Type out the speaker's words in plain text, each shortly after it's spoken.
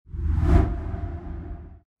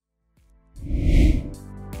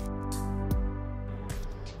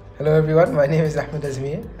Hello everyone, my name is Ahmed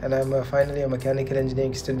Azmeer and I'm finally a mechanical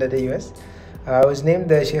engineering student at the US. I was named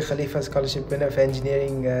the Sheikh Khalifa Scholarship winner for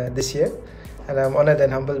engineering this year, and I'm honored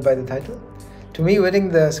and humbled by the title. To me, winning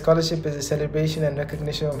the scholarship is a celebration and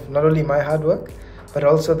recognition of not only my hard work, but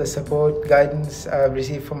also the support, guidance I've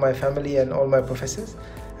received from my family and all my professors.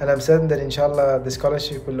 And I'm certain that inshallah the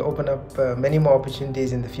scholarship will open up many more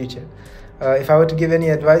opportunities in the future. If I were to give any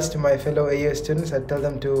advice to my fellow AUS students, I'd tell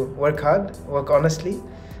them to work hard, work honestly,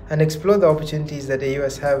 and explore the opportunities that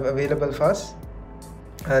AUS have available for us.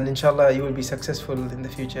 And inshallah you will be successful in the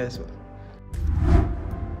future as well.